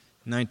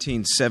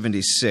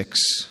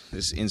1976,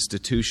 this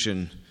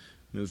institution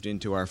moved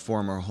into our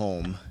former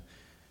home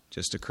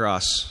just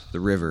across the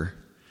river,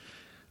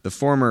 the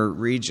former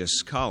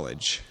Regis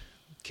College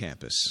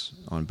campus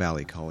on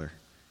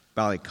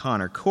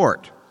Ballyconnor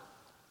Court.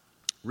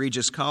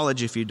 Regis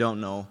College, if you don't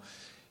know,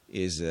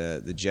 is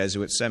the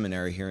Jesuit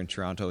seminary here in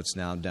Toronto. It's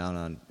now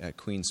down at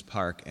Queen's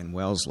Park and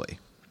Wellesley.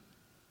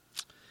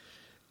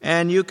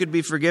 And you could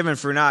be forgiven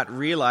for not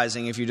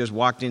realizing if you just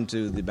walked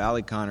into the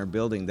Ballyconnor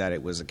building that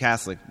it was a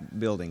Catholic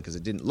building, because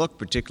it didn't look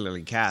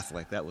particularly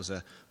Catholic. That was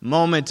a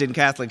moment in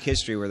Catholic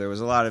history where there was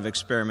a lot of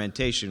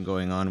experimentation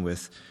going on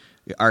with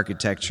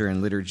architecture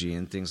and liturgy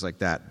and things like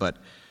that. But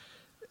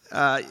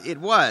it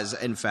was,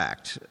 in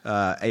fact,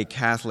 a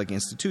Catholic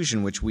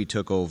institution which we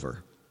took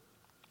over.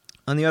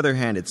 On the other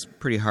hand, it's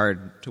pretty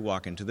hard to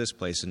walk into this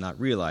place and not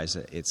realize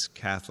its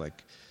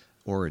Catholic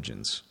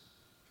origins.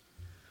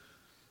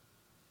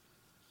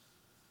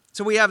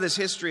 So we have this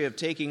history of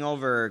taking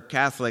over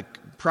Catholic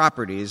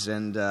properties,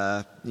 and,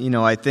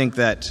 I think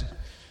that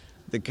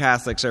the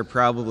Catholics are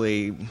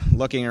probably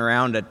looking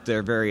around at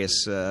their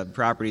various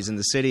properties in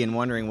the city and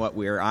wondering what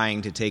we are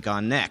eyeing to take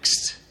on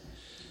next.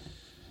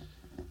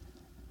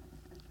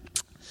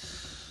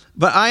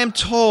 But I am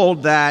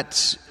told that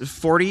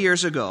 40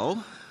 years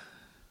ago,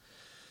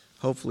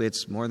 hopefully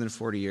it's more than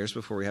 40 years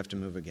before we have to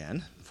move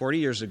again, 40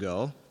 years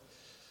ago,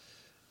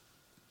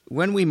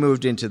 when we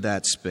moved into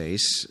that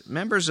space,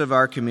 members of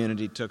our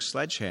community took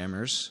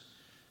sledgehammers,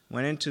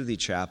 went into the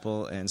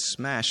chapel, and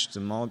smashed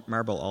the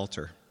marble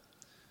altar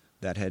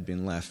that had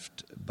been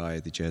left by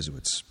the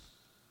Jesuits.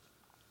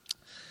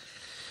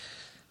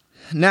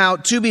 Now,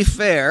 to be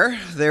fair,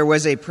 there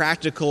was a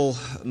practical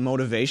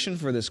motivation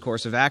for this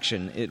course of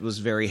action. It was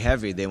very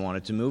heavy. They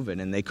wanted to move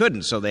it, and they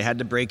couldn't, so they had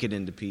to break it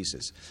into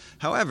pieces.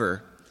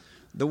 However,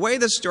 the way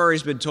the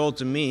story's been told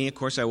to me, of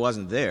course I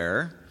wasn't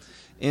there,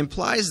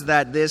 implies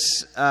that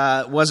this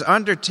was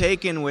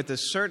undertaken with a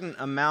certain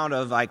amount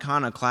of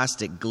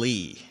iconoclastic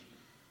glee.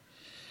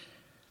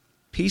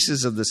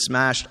 Pieces of the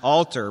smashed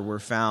altar were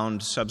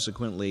found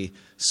subsequently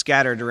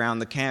scattered around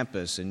the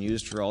campus and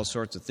used for all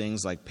sorts of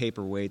things like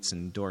paperweights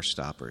and door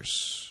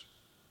stoppers.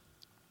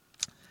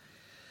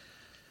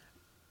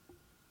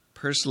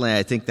 Personally,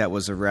 I think that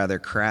was a rather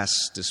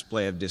crass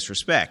display of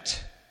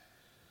disrespect.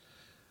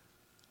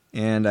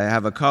 And I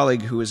have a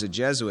colleague who is a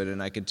Jesuit,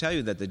 and I can tell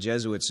you that the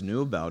Jesuits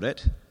knew about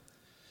it,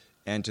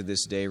 and to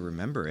this day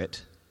remember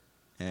it,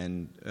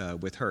 and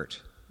with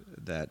hurt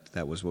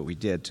that was what we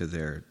did to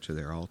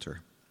their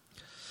altar.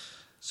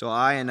 So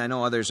I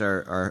know others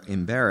are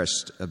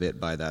embarrassed a bit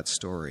by that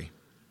story.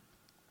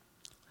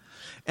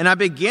 And I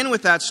begin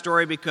with that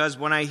story because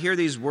when I hear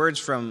these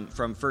words from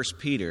 1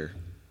 Peter,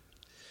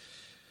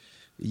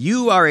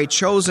 you are a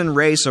chosen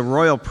race, a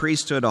royal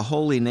priesthood, a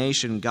holy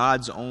nation,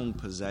 God's own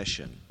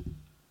possession.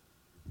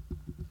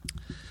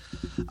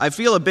 I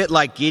feel a bit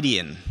like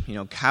Gideon,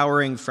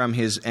 cowering from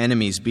his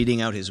enemies,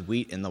 beating out his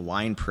wheat in the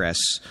winepress,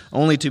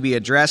 only to be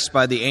addressed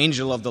by the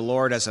angel of the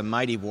Lord as a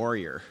mighty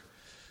warrior.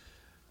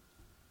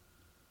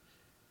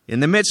 In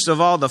the midst of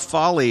all the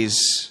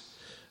follies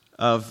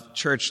of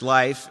church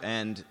life,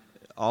 and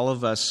all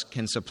of us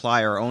can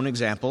supply our own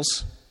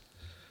examples,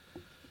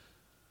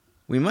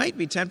 we might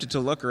be tempted to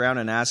look around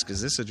and ask,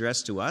 is this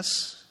addressed to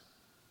us?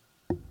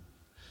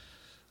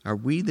 Are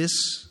we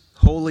this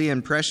holy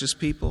and precious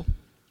people?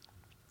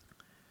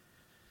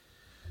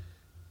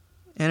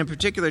 And in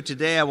particular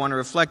today, I want to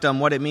reflect on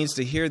what it means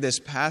to hear this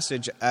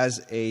passage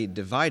as a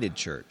divided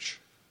church.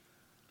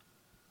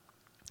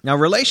 Now,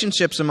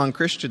 relationships among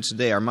Christians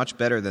today are much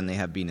better than they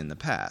have been in the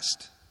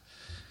past.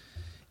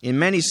 In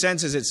many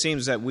senses, it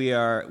seems that we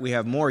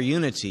have more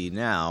unity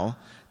now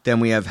than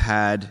we have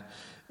had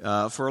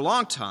for a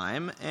long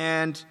time,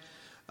 and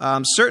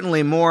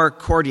certainly more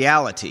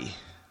cordiality.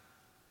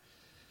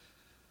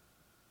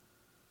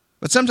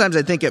 But sometimes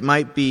I think it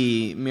might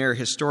be mere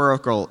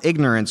historical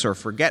ignorance or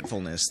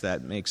forgetfulness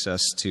that makes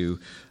us to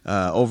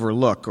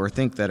overlook or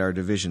think that our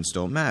divisions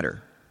don't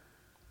matter.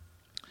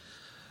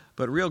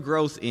 But real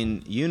growth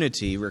in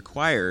unity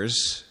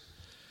requires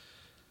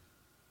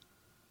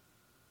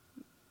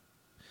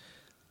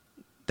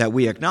that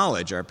we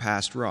acknowledge our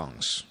past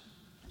wrongs.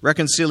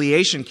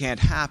 Reconciliation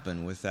can't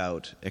happen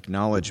without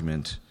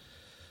acknowledgement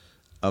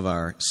of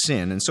our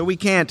sin. And so we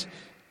can't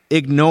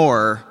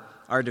ignore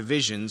our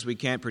divisions. We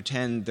can't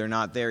pretend they're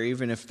not there,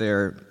 even if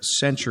they're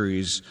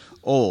centuries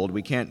old.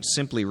 We can't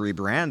simply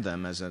rebrand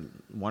them as a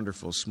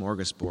wonderful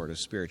smorgasbord of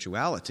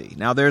spirituality.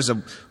 Now, there's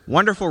a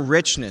wonderful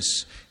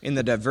richness in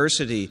the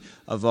diversity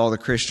of all the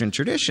Christian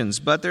traditions,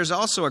 but there's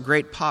also a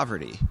great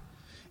poverty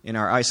in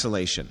our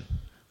isolation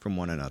from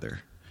one another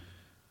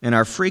and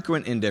our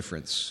frequent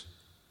indifference.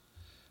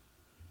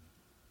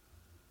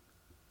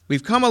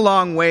 We've come a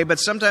long way, but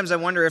sometimes I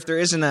wonder if there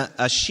isn't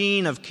a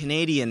sheen of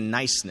Canadian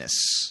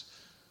niceness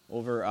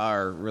over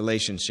our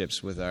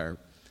relationships with our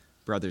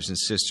brothers and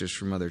sisters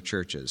from other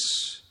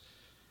churches.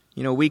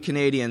 We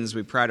Canadians,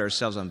 we pride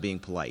ourselves on being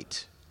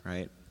polite,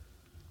 right?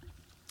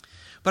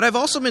 But I've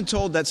also been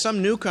told that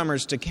some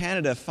newcomers to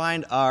Canada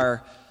find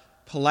our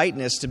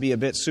politeness to be a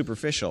bit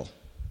superficial.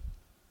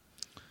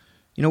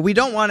 We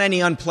don't want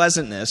any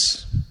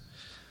unpleasantness,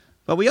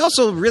 but we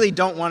also really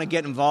don't want to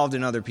get involved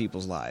in other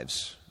people's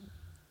lives.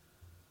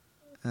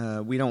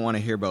 We don't want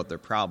to hear about their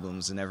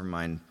problems, and never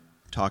mind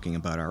talking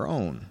about our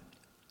own.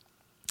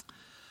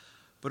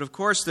 But of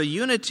course, the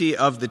unity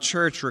of the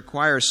church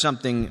requires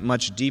something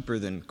much deeper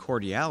than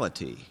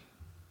cordiality.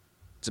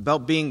 It's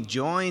about being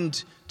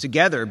joined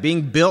together,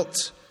 being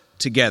built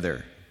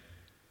together,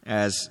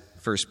 as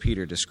 1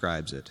 Peter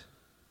describes it.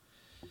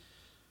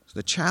 So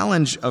the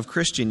challenge of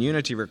Christian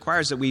unity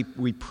requires that we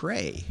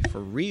pray for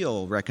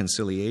real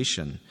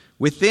reconciliation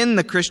within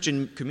the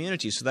Christian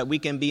community so that we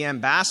can be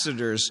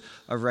ambassadors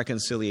of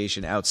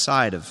reconciliation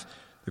outside of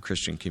the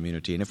Christian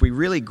community. And if we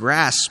really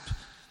grasp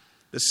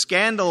the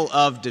scandal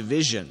of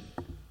division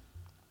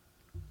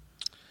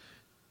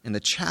and the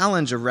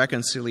challenge of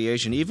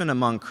reconciliation even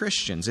among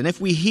Christians, and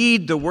if we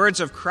heed the words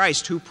of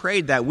Christ who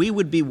prayed that we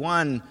would be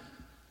one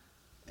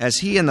as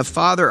he and the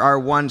Father are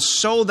one,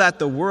 so that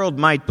the world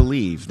might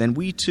believe, then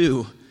we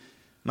too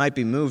might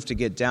be moved to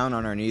get down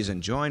on our knees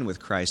and join with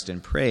Christ in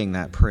praying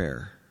that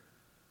prayer.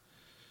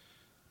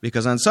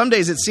 Because on some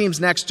days it seems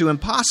next to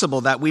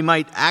impossible that we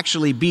might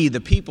actually be the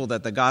people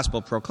that the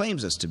gospel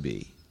proclaims us to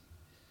be.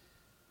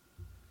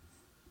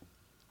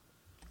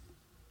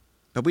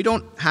 But we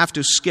don't have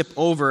to skip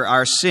over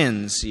our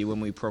sins, see, when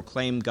we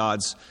proclaim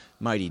God's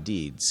mighty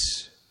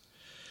deeds.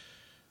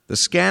 The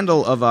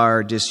scandal of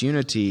our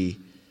disunity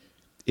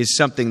is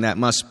something that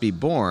must be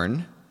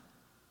borne.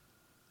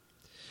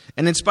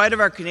 And in spite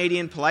of our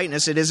Canadian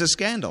politeness, it is a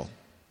scandal.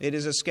 It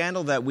is a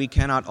scandal that we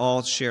cannot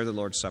all share the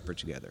Lord's Supper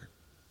together.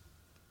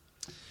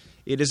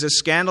 It is a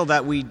scandal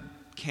that we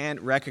can't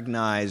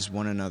recognize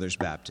one another's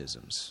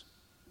baptisms.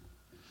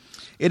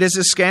 It is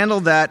a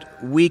scandal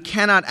that we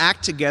cannot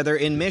act together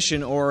in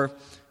mission, or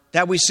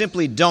that we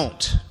simply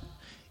don't,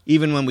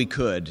 even when we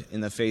could,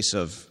 in the face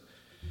of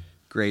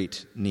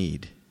great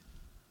need.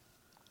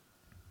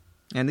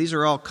 And these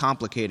are all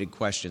complicated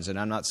questions, and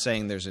I'm not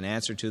saying there's an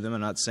answer to them. I'm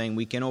not saying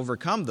we can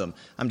overcome them.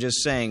 I'm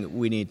just saying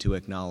we need to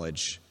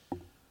acknowledge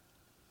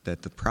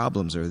that the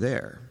problems are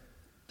there,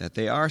 that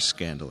they are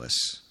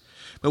scandalous.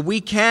 But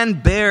we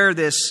can bear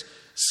this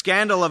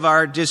scandal of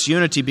our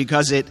disunity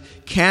because it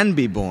can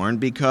be borne,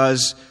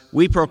 because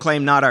we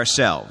proclaim not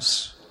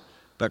ourselves,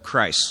 but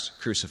Christ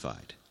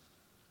crucified.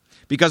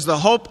 Because the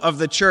hope of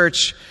the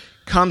church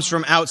comes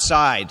from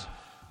outside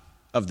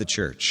of the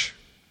church.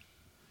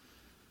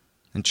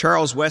 And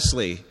Charles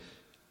Wesley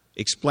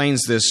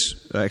expresses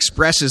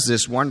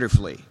this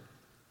wonderfully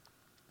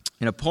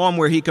in a poem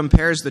where he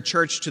compares the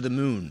church to the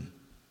moon,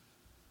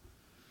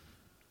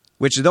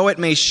 which, though it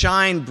may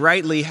shine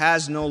brightly,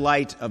 has no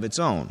light of its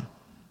own.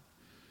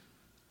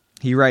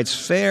 He writes,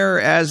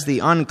 "Fair as the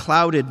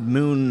unclouded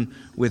moon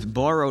with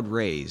borrowed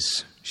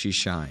rays she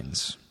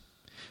shines.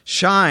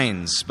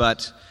 Shines,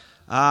 but,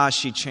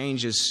 she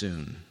changes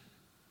soon.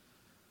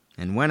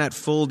 And when at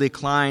full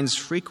declines,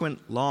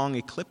 frequent long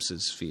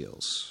eclipses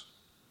feels.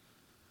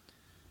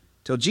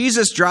 Till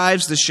Jesus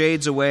drives the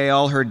shades away,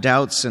 all her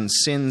doubts and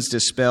sins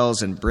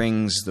dispels, and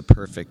brings the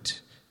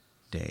perfect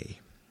day."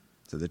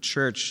 So the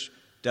church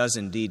does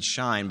indeed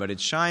shine, but it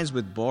shines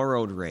with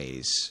borrowed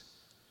rays,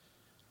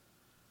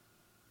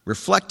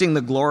 reflecting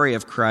the glory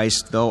of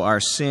Christ, though our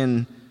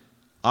sin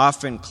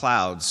often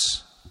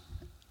clouds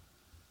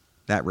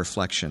that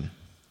reflection.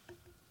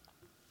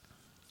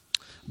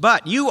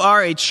 But you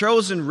are a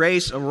chosen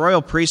race, a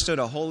royal priesthood,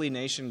 a holy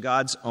nation,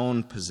 God's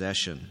own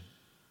possession.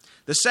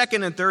 The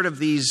second and third of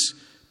these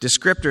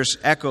descriptors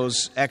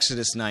echoes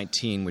Exodus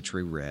 19, which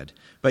we read.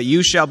 But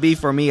you shall be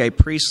for me a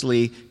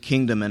priestly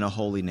kingdom and a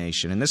holy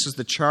nation. And this is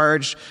the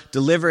charge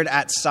delivered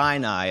at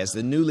Sinai as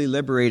the newly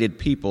liberated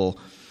people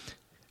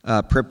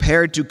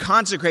prepared to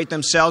consecrate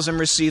themselves and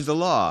receive the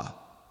law.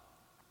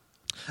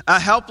 A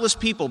helpless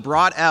people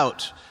brought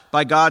out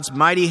by God's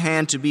mighty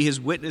hand to be his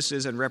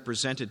witnesses and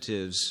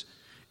representatives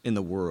in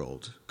the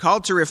world,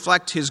 called to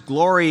reflect his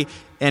glory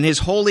and his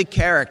holy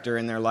character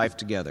in their life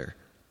together.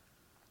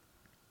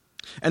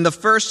 And the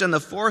first and the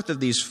fourth of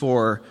these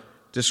four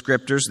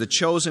descriptors, the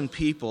chosen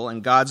people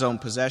and God's own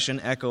possession,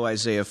 echo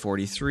Isaiah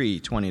 43,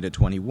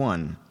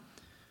 20-21.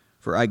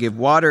 "For I give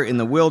water in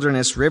the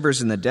wilderness,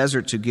 rivers in the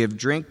desert, to give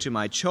drink to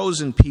my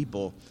chosen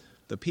people,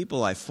 the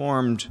people I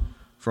formed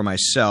for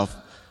myself,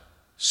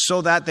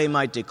 so that they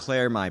might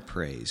declare my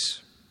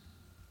praise."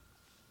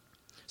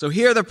 So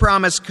here the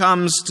promise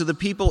comes to the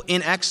people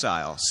in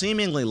exile,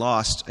 seemingly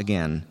lost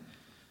again,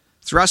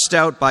 thrust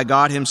out by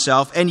God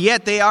himself, and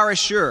yet they are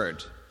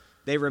assured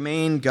they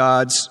remain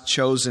God's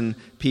chosen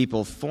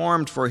people,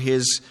 formed for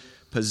his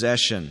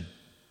possession.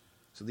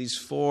 So these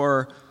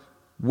four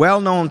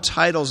well-known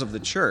titles of the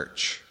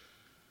church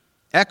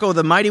echo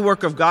the mighty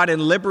work of God in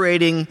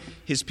liberating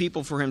his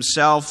people for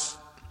himself,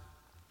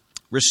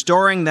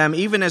 restoring them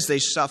even as they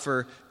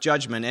suffer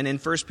judgment. And in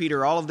 1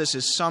 Peter, all of this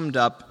is summed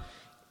up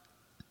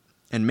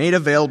and made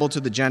available to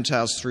the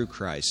Gentiles through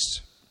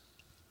Christ.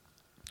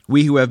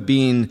 We who have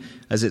been,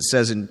 as it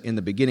says in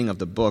the beginning of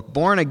the book,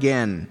 born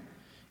again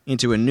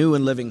into a new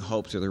and living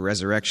hope through the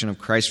resurrection of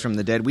Christ from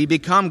the dead, we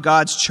become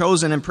God's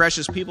chosen and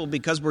precious people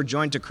because we're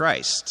joined to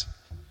Christ.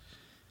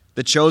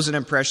 the chosen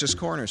and precious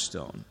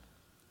cornerstone.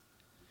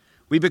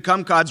 We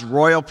become God's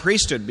royal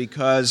priesthood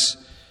because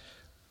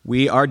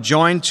we are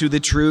joined to the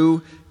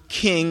true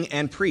King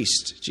and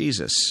priest,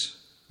 Jesus.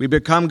 We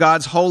become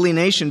God's holy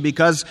nation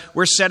because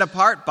we're set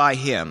apart by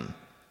Him,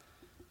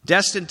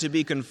 destined to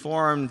be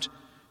conformed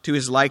to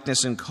His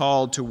likeness and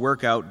called to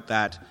work out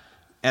that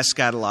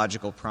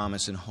eschatological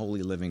promise in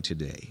holy living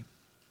today.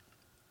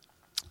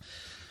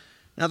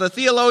 Now, the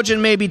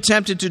theologian may be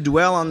tempted to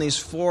dwell on these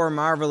four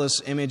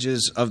marvelous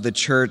images of the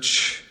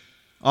church,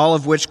 all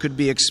of which could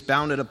be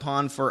expounded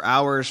upon for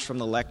hours from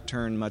the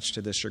lectern, much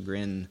to the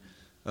chagrin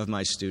of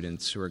my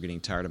students who are getting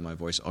tired of my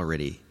voice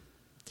already.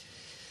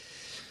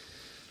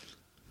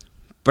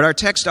 But our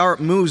text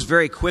moves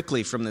very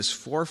quickly from this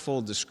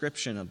fourfold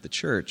description of the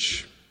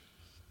church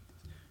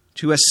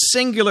to a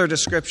singular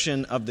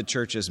description of the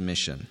church's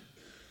mission.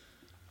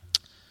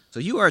 So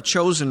you are a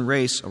chosen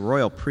race, a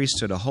royal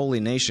priesthood, a holy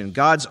nation,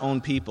 God's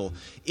own people,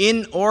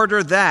 in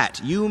order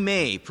that you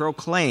may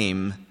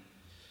proclaim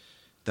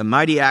the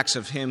mighty acts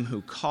of Him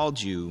who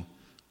called you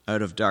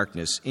out of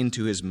darkness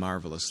into His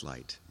marvelous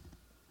light.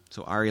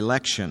 So our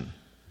election,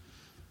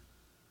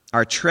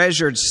 our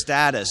treasured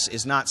status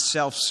is not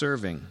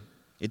self-serving.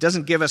 It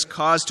doesn't give us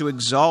cause to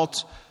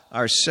exalt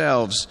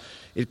ourselves.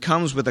 It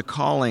comes with a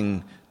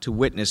calling to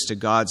witness to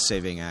God's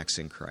saving acts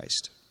in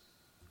Christ.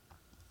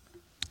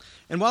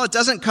 And while it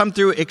doesn't come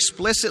through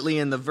explicitly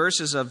in the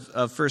verses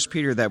of 1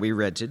 Peter that we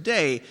read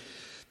today,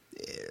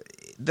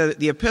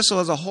 the epistle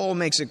as a whole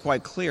makes it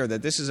quite clear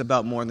that this is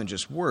about more than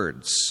just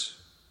words.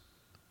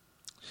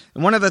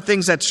 And one of the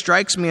things that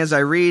strikes me as I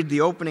read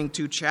the opening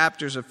two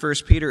chapters of 1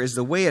 Peter is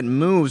the way it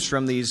moves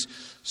from these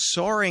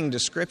soaring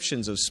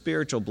descriptions of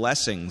spiritual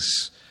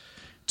blessings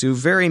to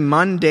very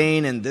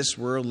mundane and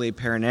this-worldly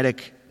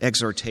paranetic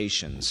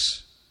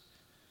exhortations.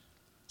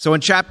 So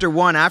in chapter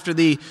 1, after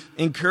the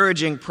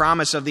encouraging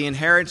promise of the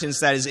inheritance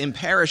that is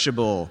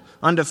imperishable,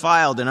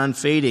 undefiled, and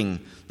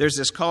unfading, there's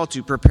this call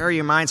to prepare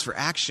your minds for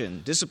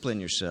action, discipline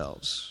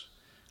yourselves.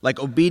 Like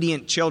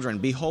obedient children,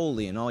 be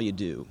holy in all you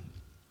do.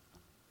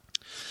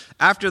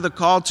 After the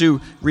call to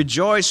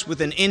rejoice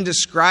with an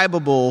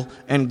indescribable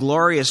and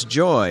glorious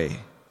joy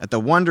at the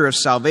wonder of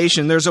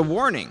salvation, there's a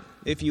warning.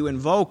 If you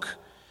invoke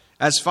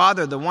as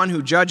Father the one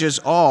who judges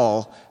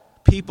all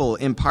people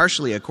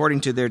impartially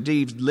according to their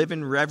deeds, live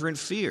in reverent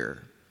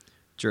fear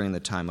during the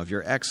time of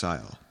your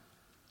exile.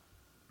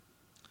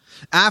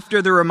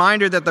 After the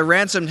reminder that the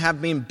ransomed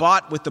have been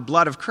bought with the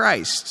blood of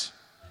Christ,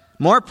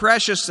 more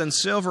precious than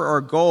silver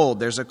or gold,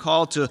 there's a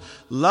call to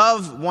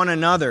love one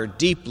another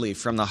deeply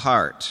from the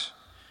heart,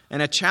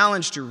 and a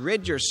challenge to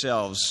rid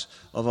yourselves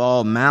of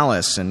all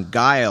malice and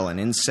guile and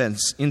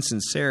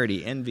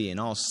insincerity, envy, and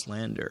all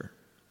slander.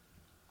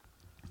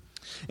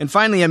 And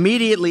finally,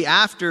 immediately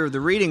after the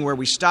reading where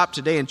we stop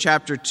today in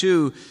chapter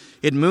 2,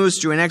 it moves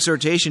to an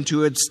exhortation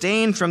to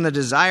abstain from the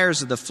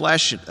desires of the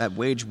flesh that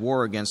wage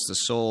war against the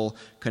soul.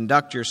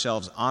 Conduct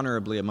yourselves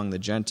honorably among the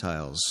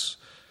Gentiles,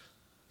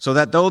 so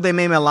that though they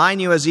may malign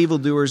you as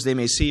evildoers, they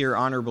may see your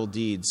honorable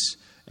deeds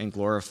and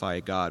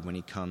glorify God when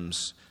He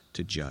comes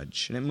to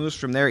judge. And it moves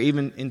from there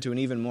even into an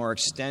even more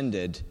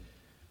extended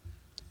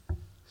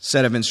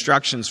set of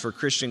instructions for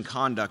Christian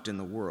conduct in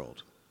the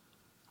world.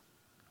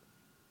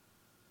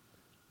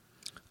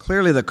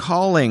 Clearly, the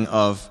calling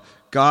of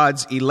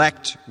God's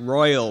elect,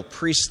 royal,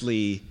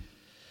 priestly,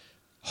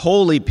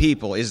 holy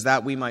people is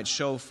that we might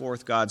show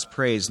forth God's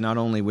praise not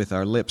only with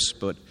our lips,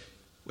 but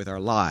with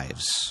our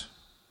lives.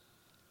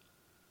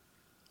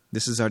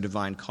 This is our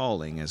divine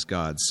calling as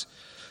God's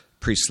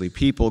priestly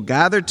people,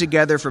 gathered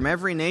together from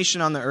every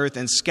nation on the earth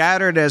and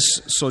scattered as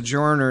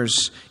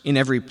sojourners in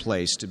every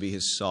place to be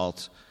His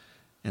salt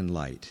and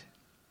light.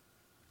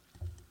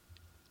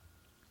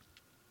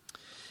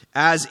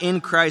 As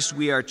in Christ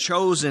we are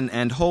chosen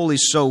and holy,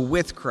 so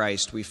with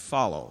Christ we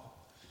follow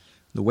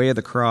the way of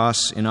the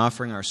cross in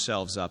offering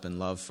ourselves up in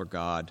love for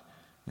God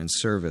and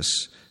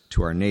service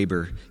to our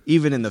neighbor,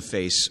 even in the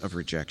face of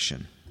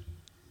rejection.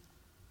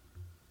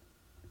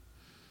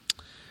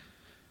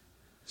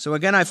 So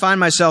again, I find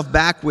myself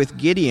back with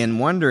Gideon,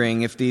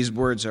 wondering if these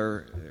words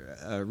are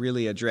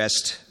really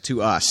addressed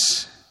to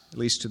us, at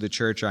least to the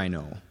church I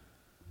know.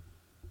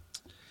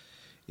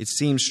 It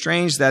seems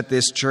strange that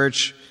this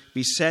church,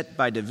 beset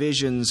by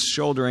divisions,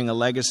 shouldering a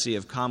legacy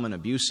of common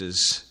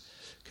abuses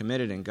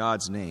committed in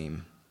God's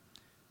name,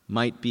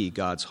 might be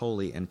God's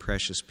holy and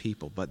precious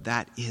people. But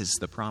that is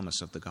the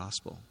promise of the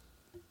gospel.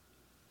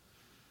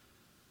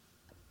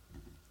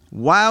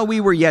 While we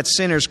were yet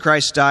sinners,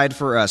 Christ died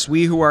for us.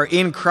 We who are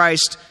in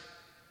Christ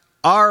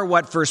are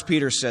what 1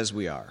 Peter says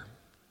we are.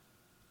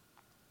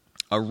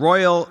 A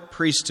royal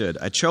priesthood,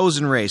 a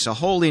chosen race, a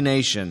holy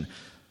nation,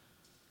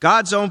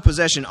 God's own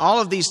possession.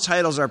 All of these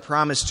titles are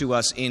promised to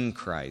us in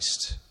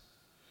Christ.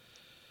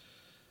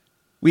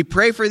 We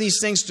pray for these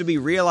things to be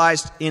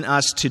realized in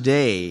us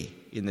today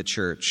in the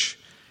church,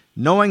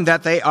 knowing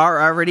that they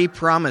are already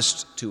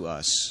promised to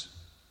us.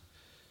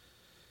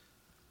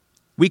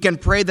 We can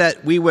pray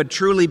that we would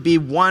truly be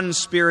one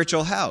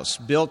spiritual house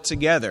built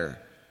together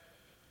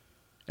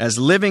as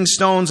living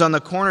stones on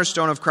the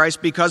cornerstone of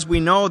Christ, because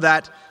we know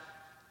that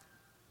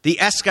the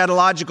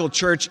eschatological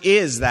church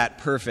is that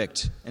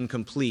perfect and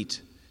complete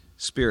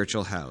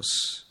spiritual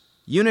house.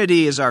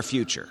 Unity is our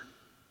future.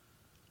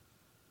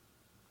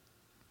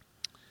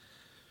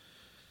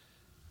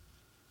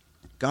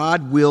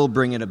 God will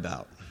bring it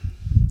about,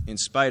 in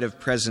spite of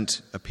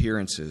present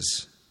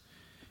appearances.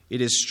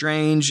 It is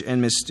strange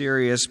and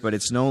mysterious, but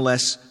it's no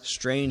less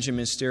strange and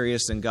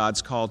mysterious than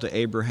God's call to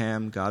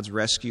Abraham, God's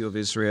rescue of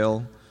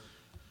Israel.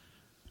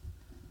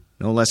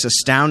 No less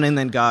astounding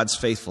than God's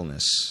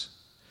faithfulness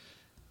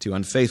to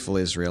unfaithful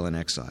Israel in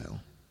exile.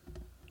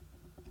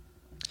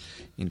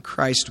 In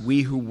Christ,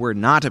 we who were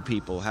not a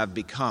people have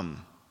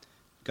become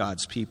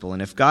God's people.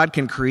 And if God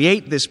can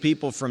create this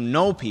people from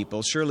no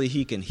people, surely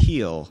He can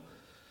heal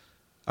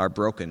our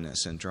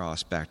brokenness and draw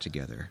us back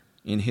together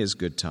in His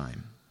good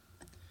time.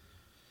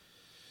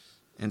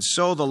 And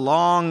so the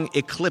long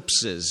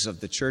eclipses of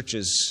the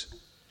church's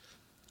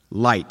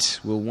light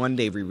will one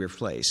day be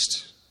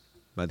replaced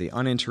by the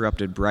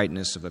uninterrupted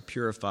brightness of a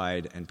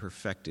purified and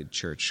perfected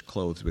church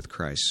clothed with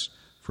Christ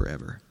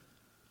forever.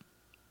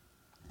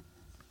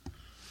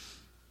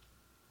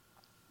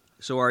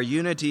 So our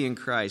unity in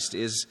Christ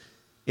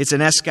it's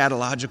an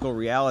eschatological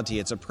reality.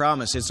 It's a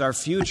promise. It's our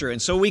future. And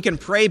so we can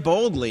pray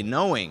boldly,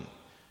 knowing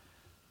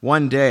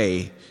one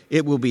day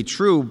it will be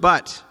true.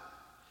 But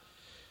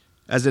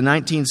as the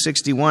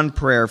 1961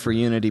 prayer for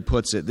unity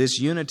puts it, this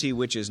unity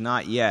which is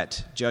not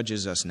yet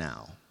judges us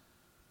now.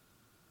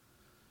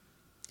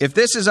 If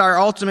this is our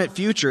ultimate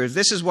future, if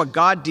this is what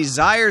God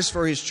desires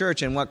for His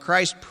church and what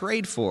Christ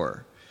prayed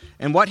for,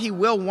 and what He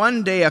will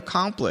one day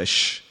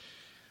accomplish,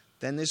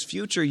 then this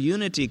future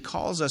unity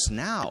calls us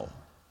now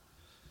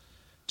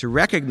to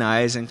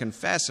recognize and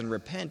confess and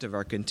repent of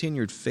our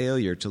continued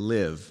failure to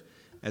live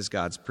as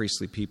God's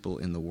priestly people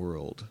in the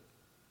world.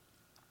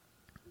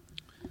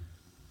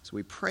 So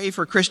we pray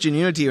for Christian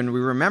unity, and we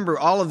remember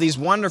all of these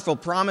wonderful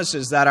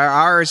promises that are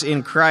ours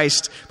in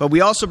Christ, but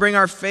we also bring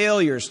our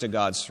failures to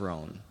God's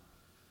throne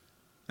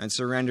and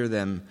surrender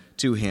them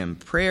to Him.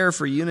 Prayer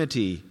for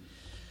unity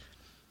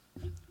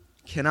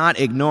cannot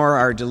ignore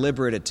our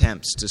deliberate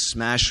attempts to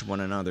smash one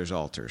another's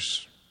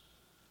altars.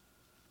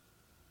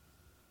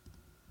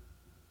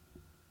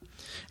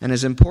 And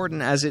as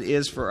important as it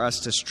is for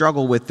us to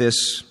struggle with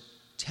this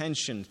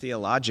tension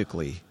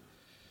theologically,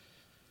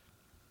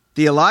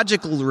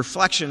 theological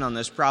reflection on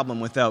this problem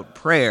without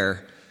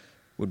prayer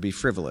would be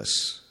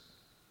frivolous.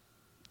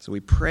 So we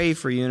pray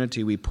for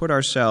unity. We put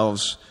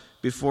ourselves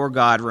before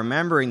God,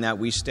 remembering that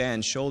we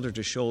stand shoulder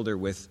to shoulder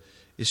with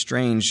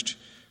estranged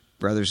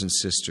brothers and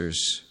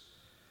sisters.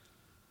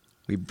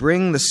 We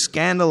bring the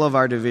scandal of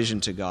our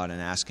division to God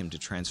and ask Him to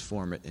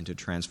transform it and to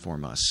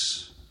transform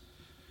us.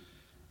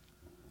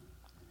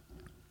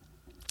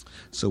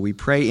 So we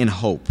pray in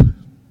hope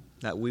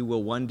that we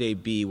will one day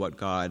be what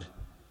God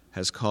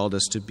has called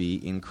us to be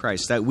in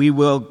Christ, that we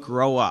will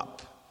grow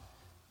up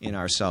in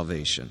our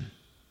salvation,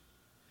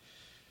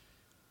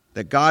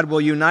 that God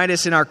will unite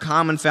us in our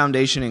common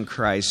foundation in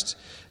Christ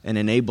and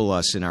enable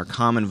us in our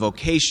common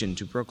vocation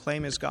to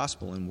proclaim His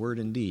gospel in word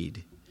and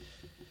deed.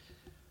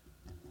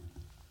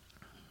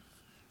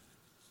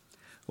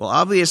 Well,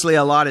 obviously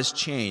a lot has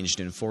changed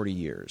in 40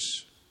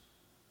 years.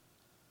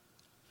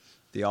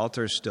 The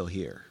altar is still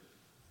here.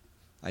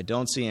 I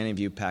don't see any of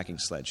you packing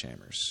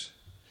sledgehammers.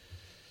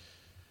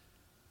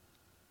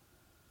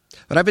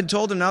 But I've been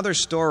told another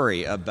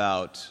story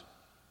about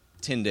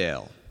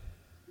Tyndale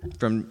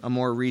from a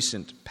more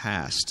recent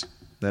past,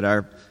 that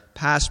our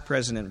past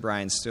president,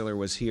 Brian Stiller,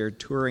 was here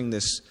touring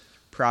this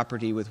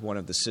property with one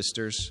of the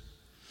sisters.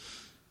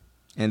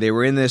 And they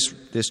were in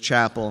this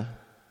chapel,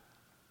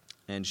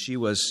 and she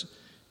was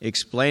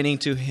explaining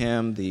to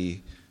him the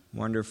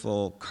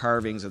wonderful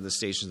carvings of the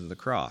Stations of the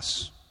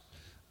Cross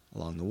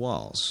along the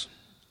walls.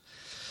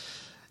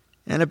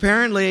 And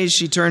apparently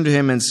she turned to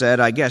him and said,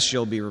 "I guess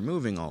you'll be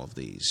removing all of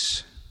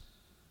these."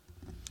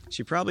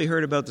 She probably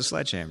heard about the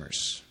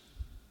sledgehammers.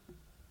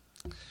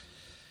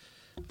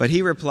 But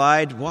he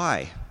replied,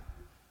 "Why?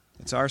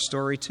 It's our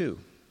story too."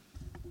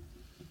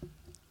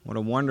 What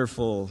a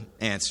wonderful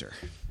answer.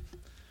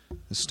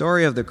 The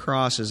story of the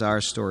cross is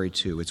our story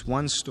too. It's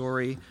one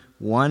story,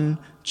 one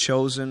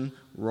chosen,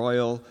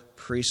 royal,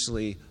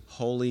 priestly,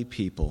 holy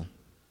people,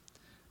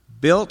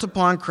 built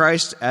upon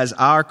Christ as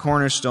our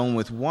cornerstone,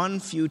 with one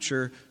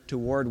future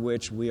toward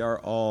which we are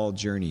all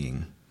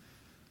journeying,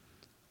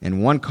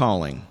 and one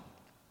calling: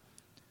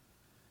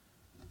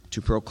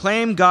 to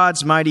proclaim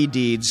God's mighty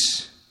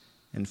deeds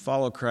and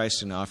follow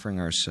Christ in offering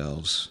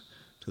ourselves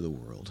to the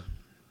world.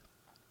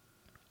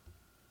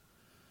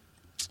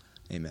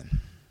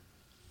 Amen.